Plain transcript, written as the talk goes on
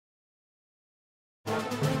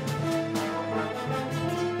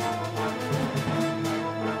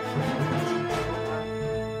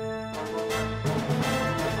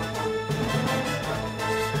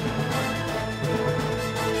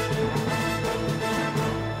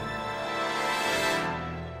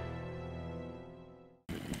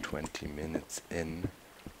20 minutes in.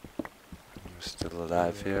 I'm still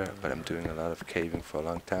alive here, but I'm doing a lot of caving for a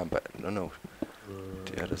long time. But no,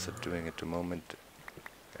 the others are doing it at the moment.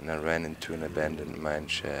 And I ran into an abandoned mine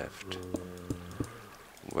shaft.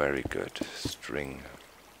 Very good. String.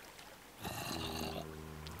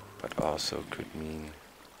 But also could mean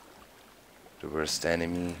the worst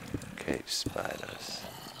enemy, cave spiders.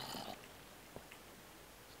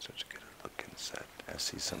 Let's try to get a look inside. I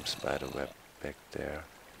see some spider web back there.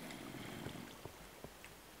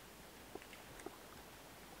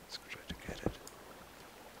 Let's try to get it.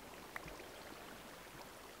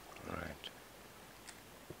 Alright.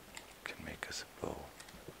 Can make us a bow.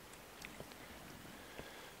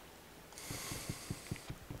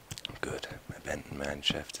 Good. My abandoned mine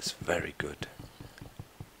shaft is very good.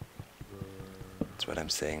 That's what I'm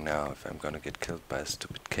saying now. If I'm gonna get killed by a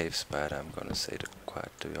stupid cave spider, I'm gonna say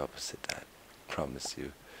quite the opposite. I promise you.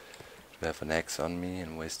 Do I have an axe on me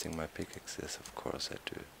and wasting my pickaxe? Yes, of course I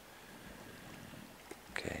do.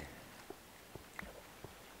 Okay.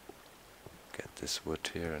 Get this wood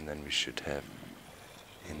here and then we should have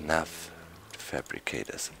enough to fabricate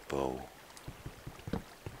us a bow.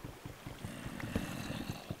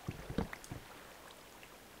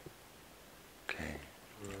 Okay.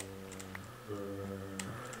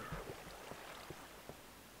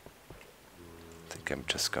 I think I'm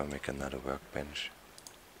just gonna make another workbench.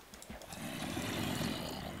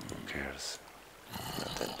 Who cares?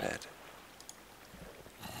 Not that bad.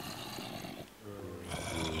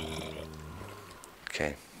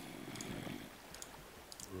 Okay.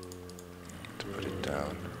 To put it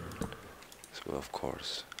down. This will of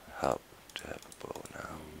course help to have a bow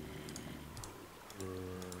now.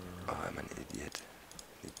 Oh, I'm an idiot.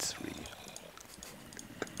 Need 3.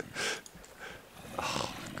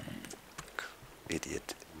 Oh,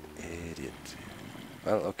 idiot.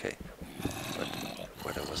 Well, okay. But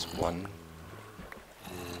where there was one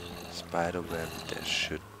spider web, there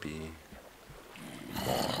should be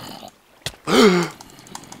more.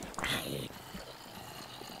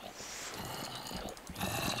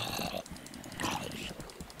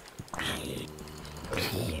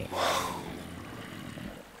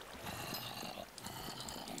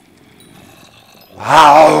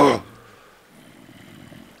 Wow!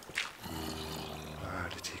 Where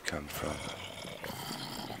did he come from?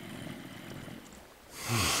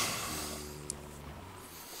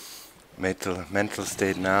 Mental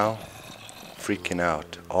state now? Freaking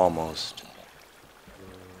out, almost.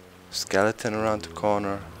 Skeleton around the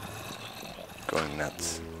corner, going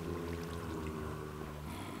nuts.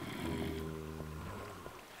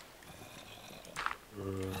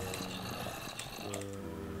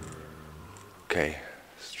 Okay,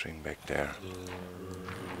 string back there.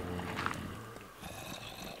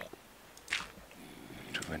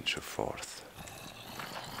 To venture forth.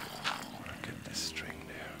 I'll get this string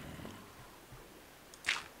there.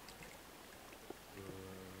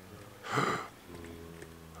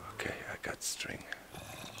 Okay, I got string.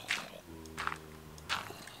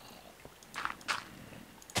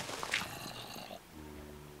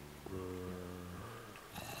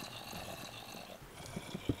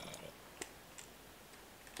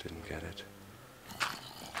 Didn't get it.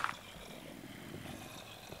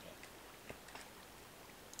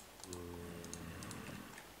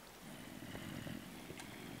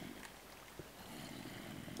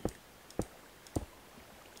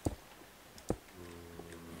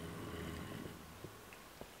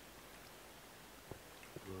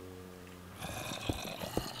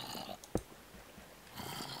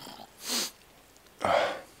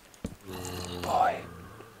 Boy.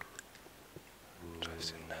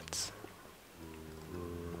 Drives you nuts.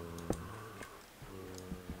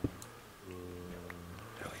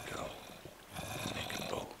 There we go. Make a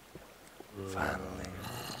bow. Finally.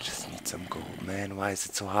 Just need some gold. Man, why is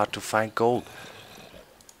it so hard to find gold?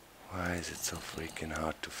 Why is it so freaking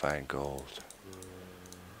hard to find gold?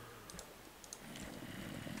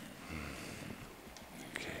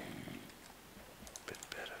 Okay. Bit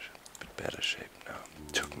better shape now.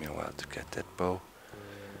 Took me a while to get that bow.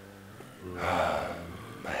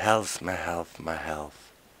 My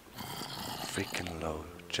health. Freaking low.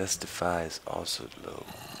 Justifies also low.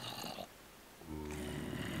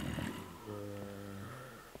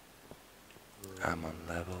 I'm on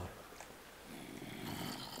level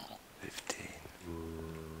 15.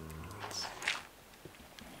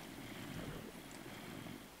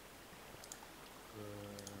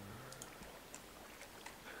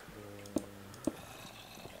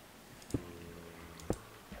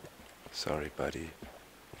 Sorry, buddy.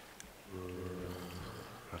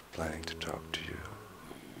 Not planning to talk to you.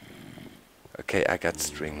 Okay, I got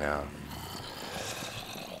string now.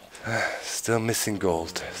 Still missing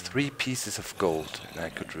gold. 3 pieces of gold, and I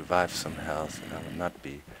could revive some health, and I would not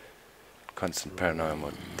be constant paranoia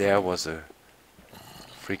mode. There was a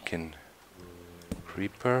freaking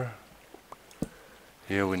creeper.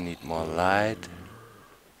 Here we need more light,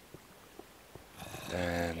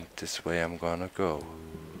 and this way I'm gonna go.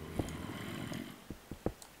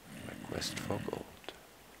 My quest for gold.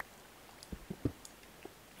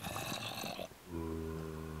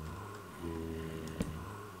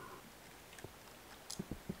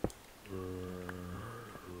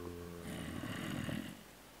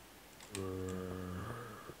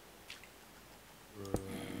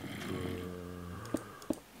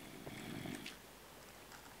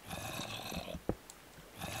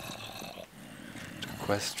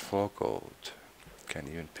 Quest for gold. Can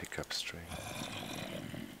even pick up string.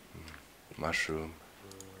 Mushroom.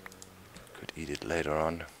 Could eat it later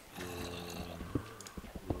on.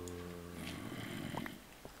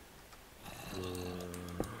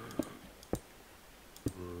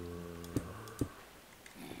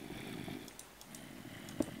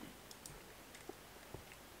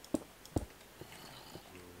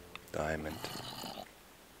 Diamond.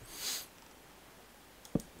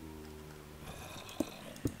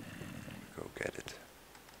 Go get it.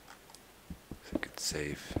 I think it's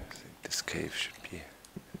safe. I think this cave should be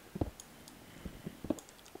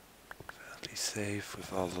fairly safe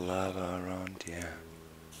with all the lava around. Yeah.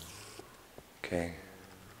 Okay. I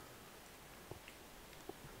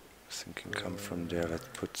was thinking come from there. Let's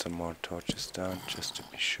put some more torches down just to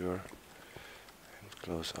be sure. And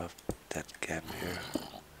close off that gap here.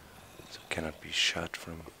 So it cannot be shot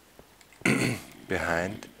from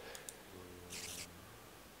behind.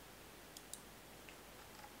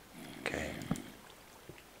 Okay.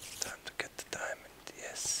 Time to get the diamond.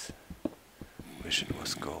 Yes. Wish it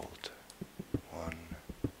was gold. 1.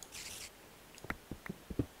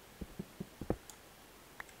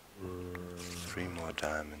 3 more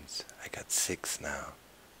diamonds. I got 6 now.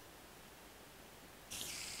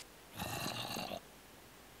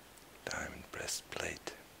 Diamond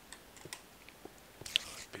breastplate.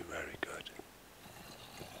 Would be very good.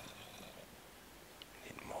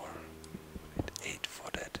 Need more. Need 8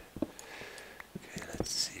 for that. Okay,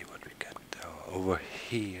 let's see what we got over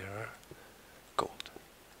here. Gold.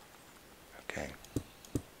 Okay.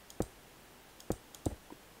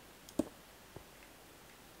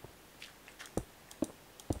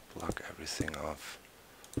 Block everything off.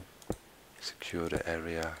 Secure the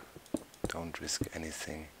area. Don't risk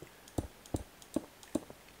anything.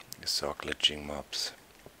 You saw glitching mobs.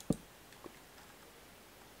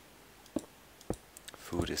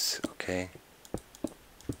 Food is okay.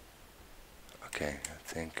 Okay, I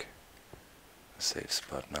think a safe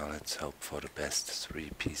spot now. Let's hope for the best.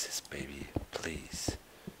 3 pieces, baby, please.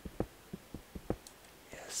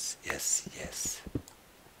 Yes, yes, yes.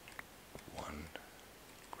 1.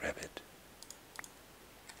 Grab it.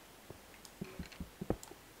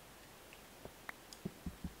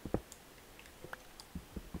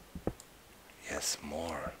 Yes,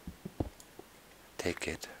 more. Take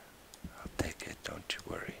it. I'll take it, don't you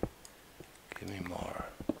worry. Give me more.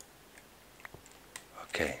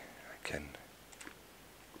 Okay, I can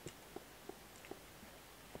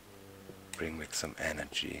bring back some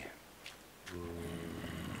energy.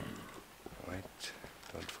 Wait,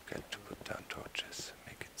 don't forget to put down torches.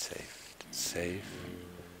 Make it safe. It's safe.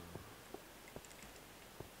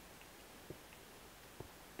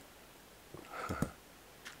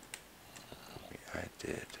 I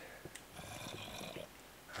did.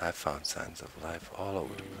 I found signs of life all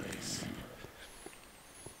over the place.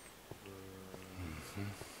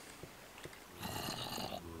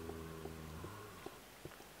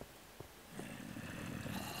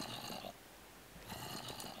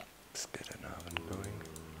 Let's get an oven going.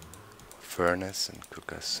 Furnace and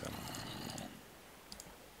cook us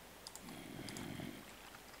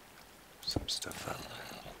some stuff up.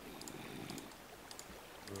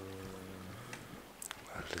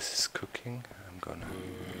 While this is cooking, I'm gonna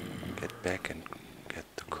get back and get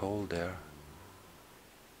the coal there.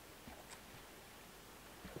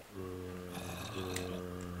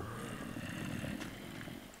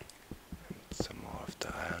 Some more of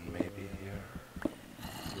the iron maybe here.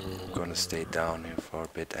 I'm gonna stay down here for a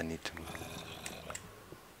bit. I need to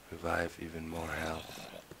revive even more health.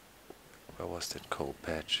 Where was that coal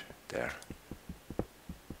patch? There.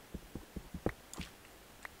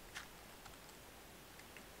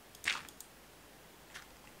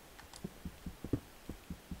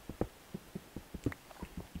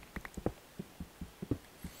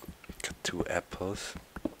 Got 2 apples.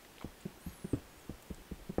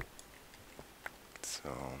 So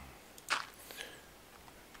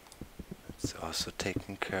is also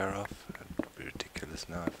taken care of. It would be ridiculous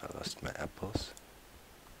now if I lost my apples.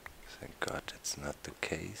 Thank God it's not the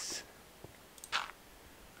case.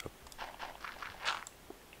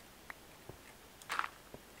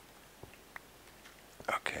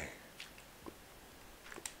 Okay.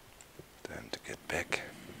 Time to get back.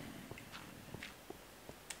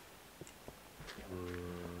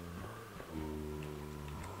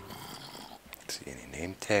 See any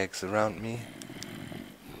name tags around me?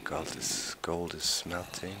 Gold is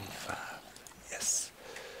smelting. 5. Yes.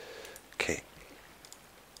 Okay.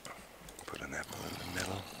 Put an apple in the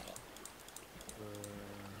middle.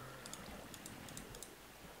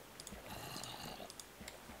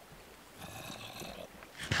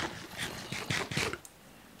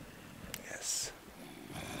 Yes.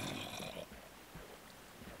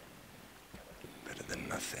 Better than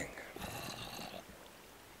nothing.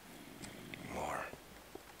 More.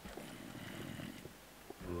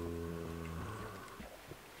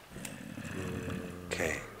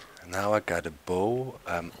 Okay. Now I got a bow.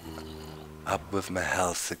 I'm up with my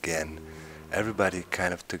health again. Everybody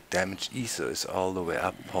kind of took damage. ESO is all the way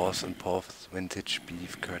up. Pause and pause. Vintage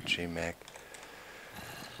beef, curd, J-Mac.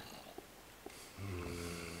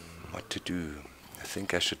 What to do? I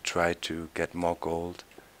think I should try to get more gold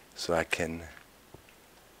so I can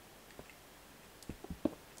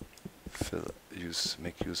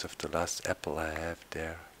make use of the last apple I have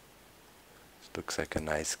there. It looks like a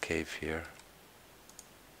nice cave here.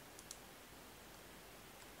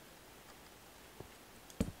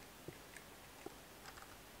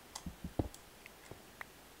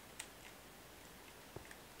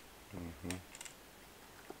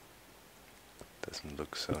 Doesn't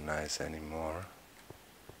look so nice anymore.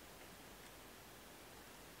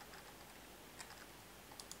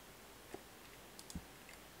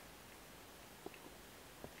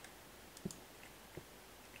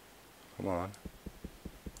 Come on.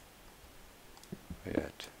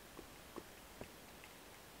 Yet.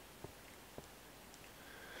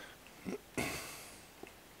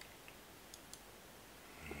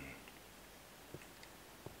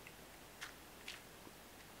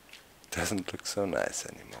 Doesn't look so nice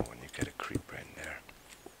anymore when you get a creeper in there.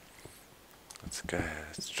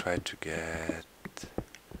 Let's try to get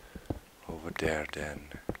over there then.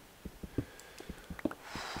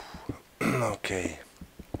 Okay.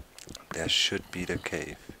 There should be the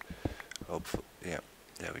cave. Hopefully, yeah,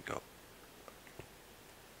 there we go.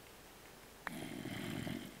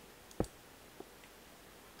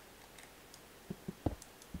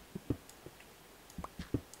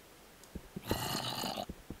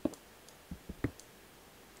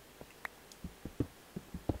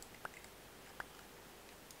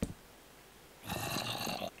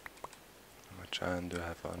 How much iron do I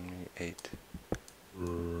have on me? 8.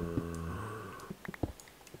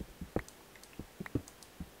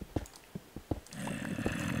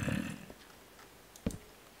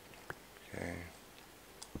 Okay.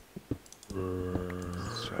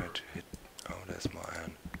 Let's try to hit. Oh, there's more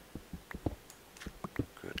iron.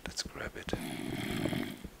 Good, let's grab it.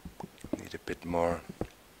 Need a bit more.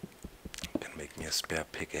 Can make me a spare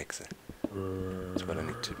pickaxe. That's what I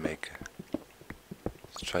need to make.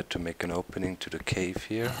 Let's try to make an opening to the cave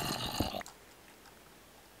here.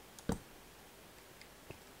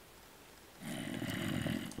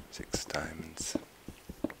 Six diamonds.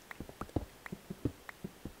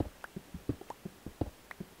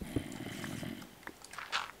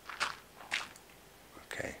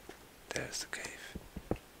 Okay, there's the cave.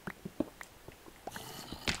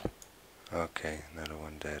 Okay, another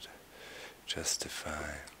one dead.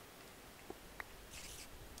 Justify.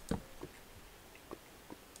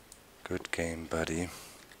 Good game, buddy.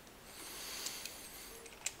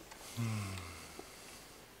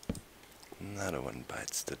 Another one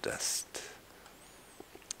bites the dust.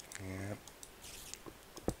 Yep.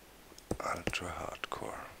 Ultra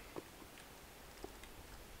hardcore.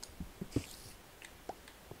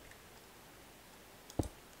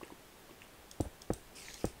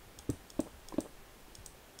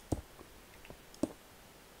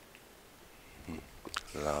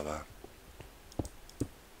 Lava.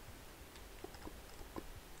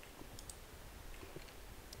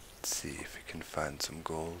 Let's see if we can find some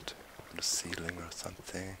gold on the ceiling or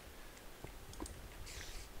something.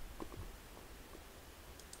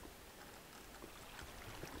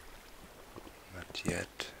 Not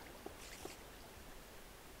yet.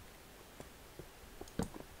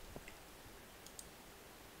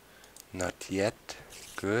 Not yet.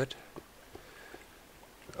 Good.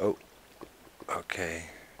 Oh, okay.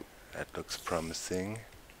 That looks promising.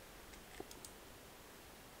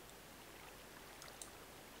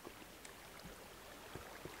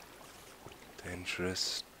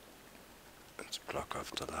 dangerous. Let's block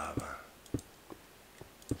off the lava.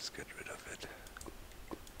 Let's get rid of it.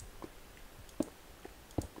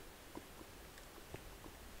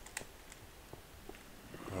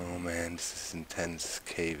 Oh man, this is intense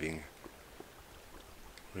caving.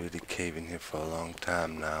 Really caving here for a long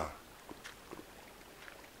time now.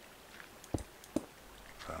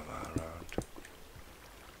 Lava around.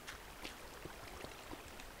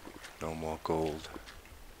 No more gold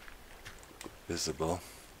visible.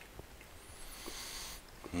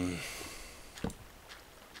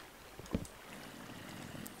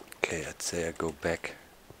 Okay, I'd say I go back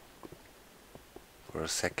for a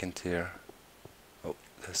second here. Oh,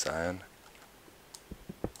 there's iron.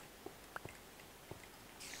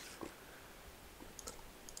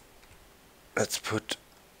 Let's put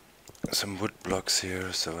some wood blocks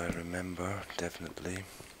here so I remember, definitely.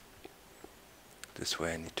 This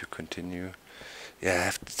way I need to continue.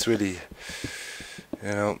 Yeah, it's really,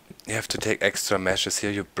 you have to take extra measures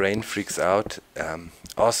here. Your brain freaks out.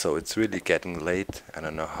 Also, it's really getting late. I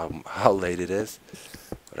don't know how late it is,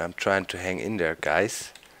 but I'm trying to hang in there,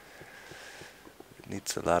 guys. It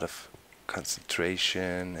needs a lot of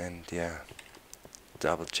concentration and yeah,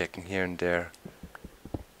 double checking here and there.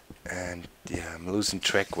 And yeah, I'm losing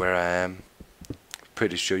track where I am.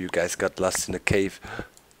 Pretty sure you guys got lost in the cave.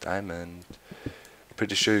 Diamond.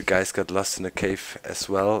 Pretty sure you guys got lost in the cave as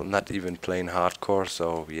well. Not even playing hardcore,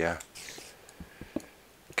 so yeah.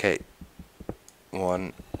 Okay.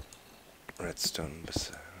 One redstone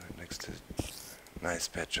next to nice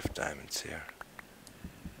patch of diamonds here.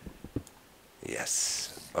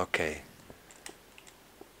 Yes. Okay.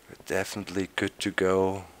 We're definitely good to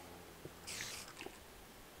go.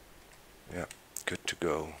 Yeah, good to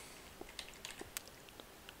go.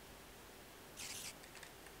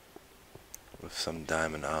 With some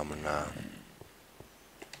diamond armor now.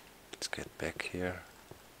 Let's get back here.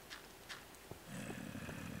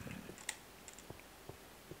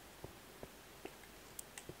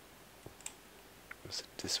 Was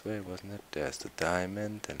it this way, wasn't it? There's the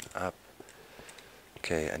diamond and up.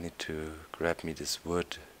 Okay, I need to grab me this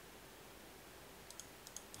wood.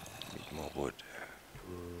 Need more wood.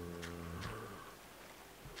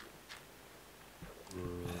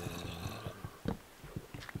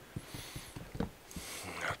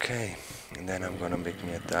 Okay, and then I'm gonna make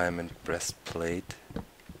me a diamond breastplate.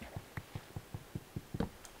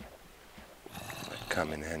 Might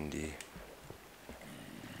come in handy.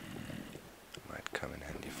 Might come in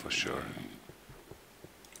handy for sure.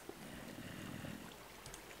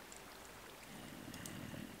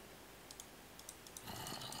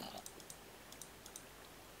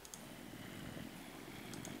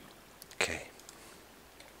 Okay.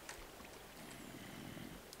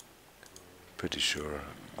 Pretty sure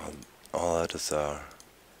all others are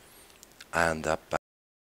ironed up by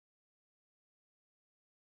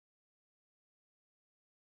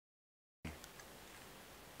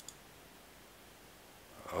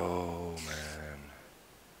oh man,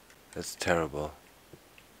 that's terrible.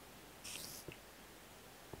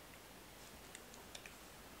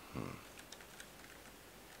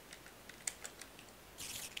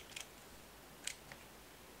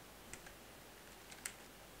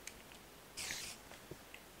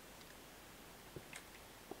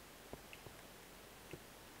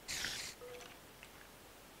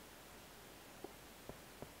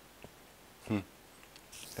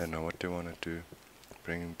 I don't know what they want to do.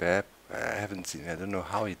 Bring him back. I haven't seen. I don't know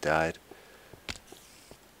how he died.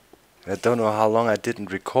 I don't know how long I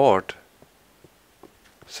didn't record.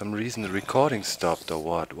 For some reason the recording stopped or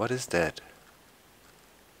what? What is that?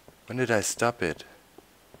 When did I stop it?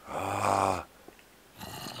 Ah.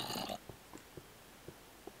 I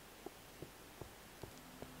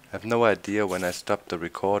have no idea when I stopped the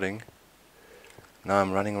recording. Now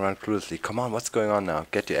I'm running around cluelessly. Come on, what's going on now?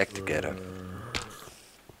 Get your act together.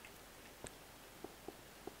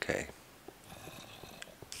 Okay.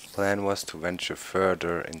 Plan was to venture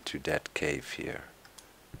further into that cave here.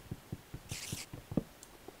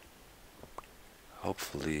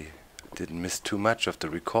 Hopefully didn't miss too much of the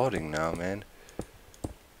recording now, man.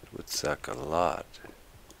 It would suck a lot.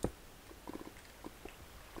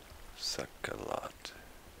 Suck a lot.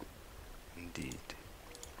 Indeed.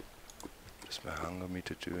 What's my hunger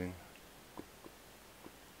meter doing?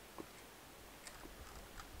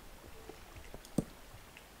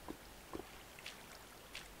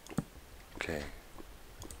 Okay.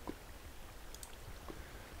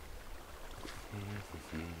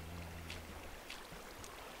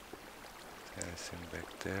 Anything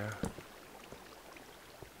back there?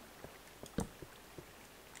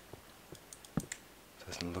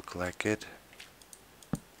 Doesn't look like it.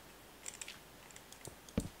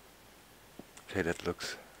 Okay, that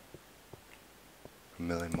looks a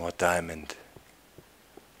million more diamond.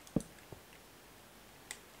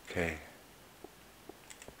 Okay.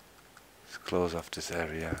 Let's close off this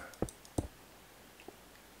area.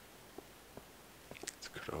 Let's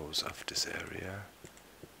close off this area.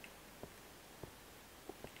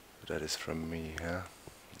 That is from me, huh?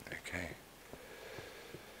 Okay.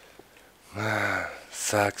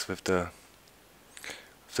 Sucks with the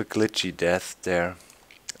glitchy death there.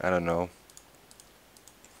 I don't know.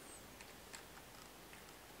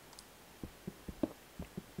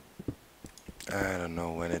 I don't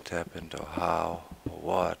know when it happened or how or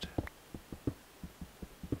what. I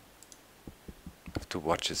have to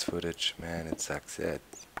watch his footage, man, it sucks. Yeah,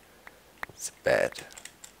 it's bad.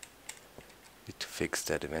 Need to fix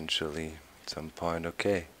that eventually at some point.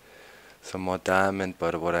 Okay. Some more diamond,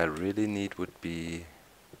 but what I really need would be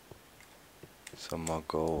some more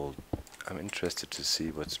gold. I'm interested to see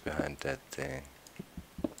what's behind that thing.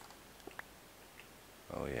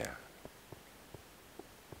 Oh yeah.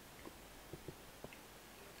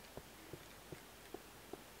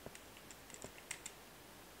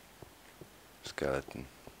 Skeleton.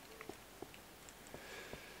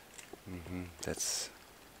 That's,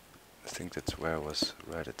 I think that's where I was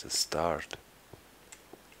right at the start.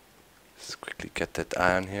 Let's quickly get that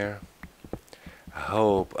iron here. I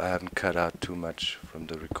hope I haven't cut out too much from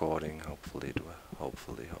the recording. Hopefully it will.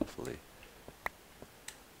 Hopefully.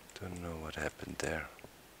 Don't know what happened there.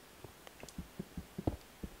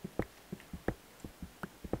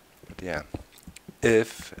 But yeah,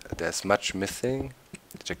 if there's much missing,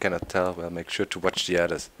 which I cannot tell, well, make sure to watch the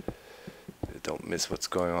others. Don't miss what's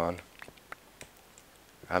going on.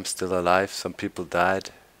 I'm still alive. Some people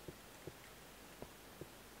died.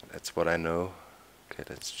 That's what I know. Okay,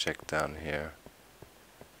 let's check down here.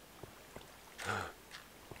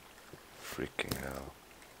 Freaking hell.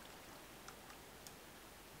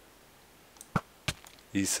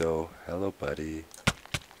 ESO, hello buddy.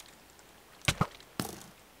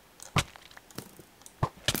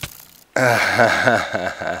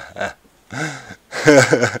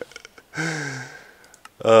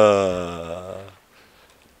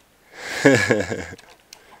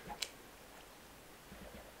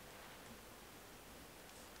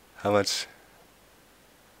 How much?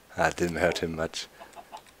 Ah, it didn't hurt him much.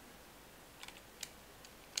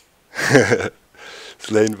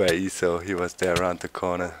 Slain by ESO, he was there around the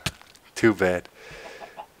corner. Too bad.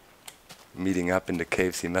 Meeting up in the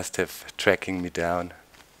caves, he must have tracking me down.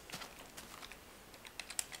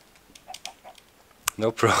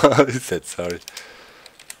 No problem, he said sorry.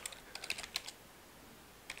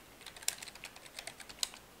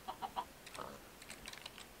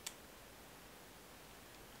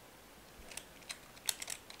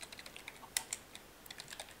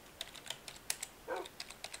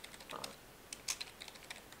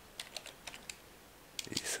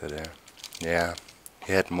 ESO there. Yeah,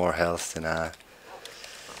 he had more health than I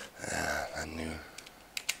knew.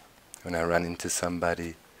 When I run into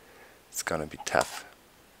somebody, it's gonna be tough.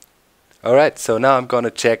 Alright, so now I'm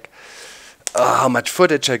gonna check how much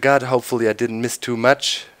footage I got. Hopefully I didn't miss too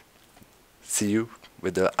much. See you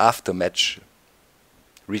with the after-match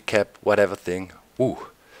recap, whatever thing. Ooh,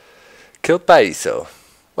 killed by ESO.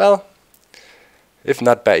 Well, if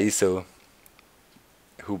not by ESO,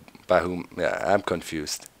 by whom? Yeah, I'm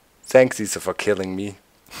confused. Thanks ESO for killing me.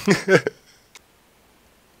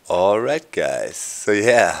 Alright guys, so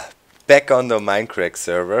yeah, back on the Mindcrack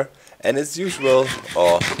server, and as usual,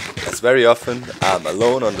 or as very often, I'm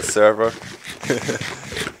alone on the server.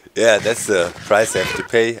 Yeah, that's the price I have to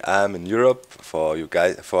pay. I'm in Europe, for you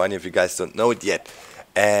guys, for any of you guys don't know it yet,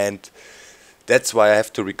 and that's why I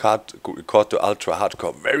have to record to ultra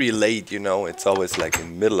hardcore very late. You know, it's always like in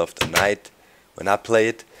the middle of the night when I play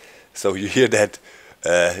it, so you hear that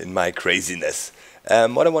in my craziness.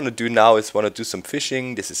 What I want to do now is want to do some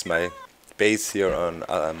fishing. This is my base here on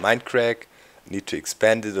Mindcrack. I need to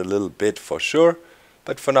expand it a little bit for sure,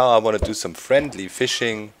 but for now I want to do some friendly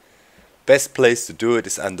fishing. Best place to do it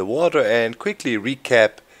is underwater, and quickly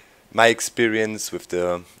recap my experience with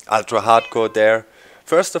the ultra hardcore there.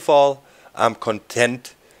 First of all, I'm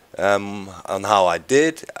content on how I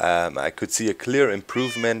did. I could see a clear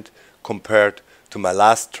improvement compared to my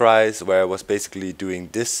last tries, where I was basically doing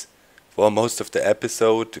this for most of the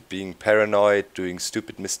episode, being paranoid, doing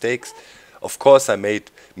stupid mistakes. Of course, I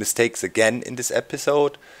made mistakes again in this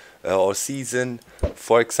episode or season.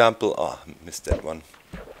 For example, oh, I missed that one.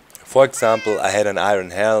 For example, I had an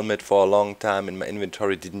iron helmet for a long time in my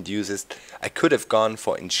inventory, didn't use it. I could have gone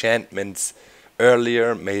for enchantments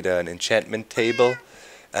earlier, made an enchantment table.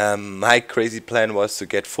 My crazy plan was to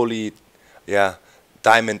get fully,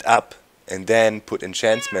 diamond up and then put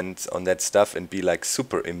enchantments on that stuff and be like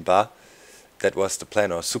super imba. That was the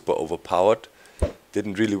plan, or super overpowered.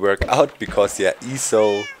 Didn't really work out because yeah,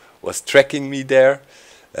 Iso was tracking me there.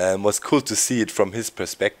 Was cool to see it from his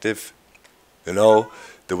perspective, you know,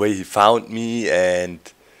 the way he found me. And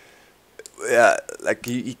yeah, like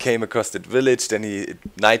he came across that village, then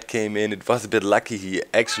night came in. It was a bit lucky he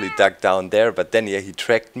actually dug down there, but then yeah, he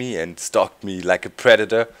tracked me and stalked me like a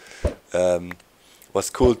predator. Was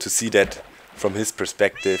cool to see that from his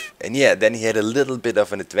perspective. And yeah, then he had a little bit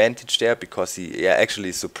of an advantage there because he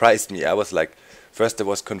actually surprised me. I was like, first I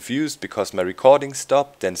was confused because my recording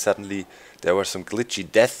stopped, then suddenly there was some glitchy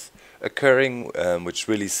death occurring, which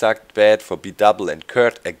really sucked bad for B-Double and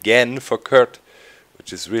Kurt, again for Kurt,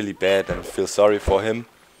 which is really bad, and I feel sorry for him.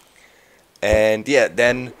 And yeah,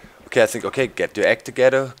 then, okay, I think, okay, get your act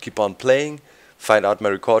together, keep on playing, find out my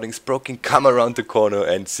recording's broken, come around the corner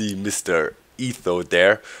and see Mr. Etho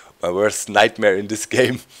there, my worst nightmare in this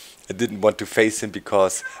game. I didn't want to face him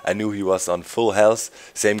because I knew he was on full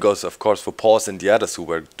health. Same goes, of course, for Paws and the others who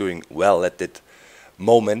were doing well at that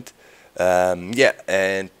moment. Yeah,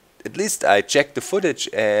 and at least I checked the footage,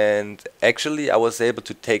 and actually I was able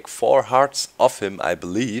to take 4 hearts off him, I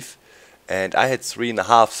believe, and I had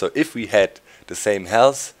 3.5. So if we had the same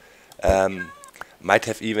health, might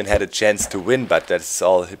have even had a chance to win, but that's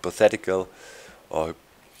all hypothetical. Or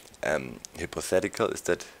hypothetical, is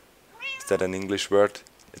that an English word?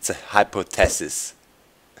 It's a hypothesis,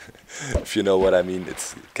 if you know what I mean.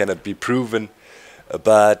 It cannot be proven,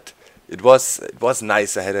 but it was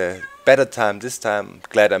nice. I had a better time this time.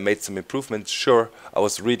 Glad I made some improvements. Sure, I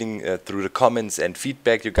was reading through the comments and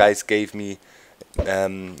feedback you guys gave me.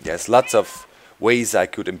 Yes, lots of ways I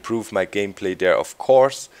could improve my gameplay there, of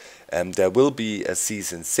course. There will be a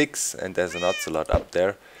season 6, and there's an ocelot up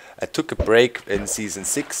there. I took a break in season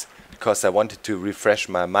 6 because I wanted to refresh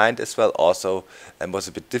my mind as well. Also, it was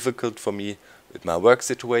a bit difficult for me with my work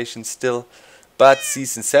situation still. But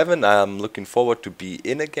season 7, I'm looking forward to be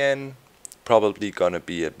in again. Probably gonna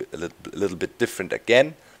be a little bit different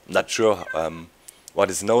again. Not sure what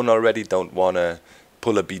is known already. Don't wanna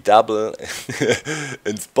pull a B-Double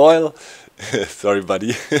and spoil. Sorry,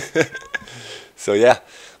 buddy. So yeah,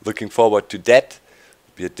 looking forward to that.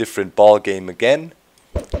 Be a different ball game again.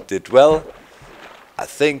 Did well, I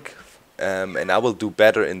think, and I will do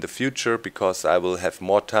better in the future because I will have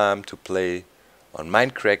more time to play on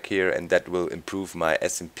Mindcrack here, and that will improve my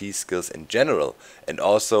SMP skills in general. And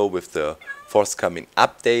also with the forthcoming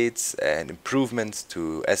updates and improvements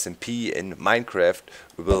to SMP in Minecraft,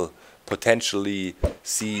 we will potentially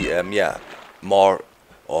see yeah, more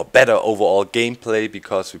or better overall gameplay,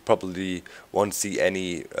 because we probably won't see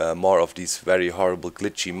any more of these very horrible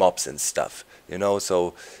glitchy mobs and stuff, you know.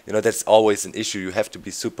 So, you know, that's always an issue. You have to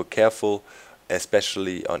be super careful,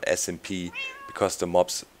 especially on SMP, because the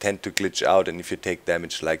mobs tend to glitch out, and if you take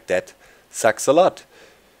damage like that, sucks a lot.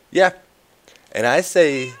 Yeah, and I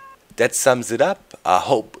say that sums it up. I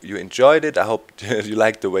hope you enjoyed it. I hope you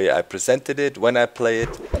liked the way I presented it. When I play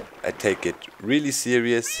it, I take it really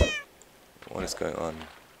serious. What is going on?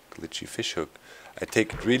 Glitchy fishhook. I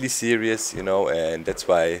take it really serious, you know, and that's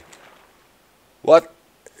why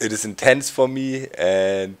it is intense for me.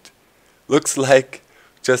 And looks like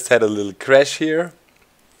just had a little crash here.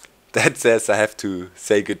 That says I have to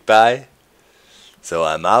say goodbye. So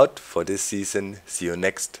I'm out for this season. See you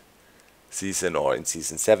next season, or in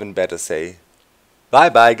season 7 better say. Bye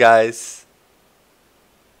bye, guys.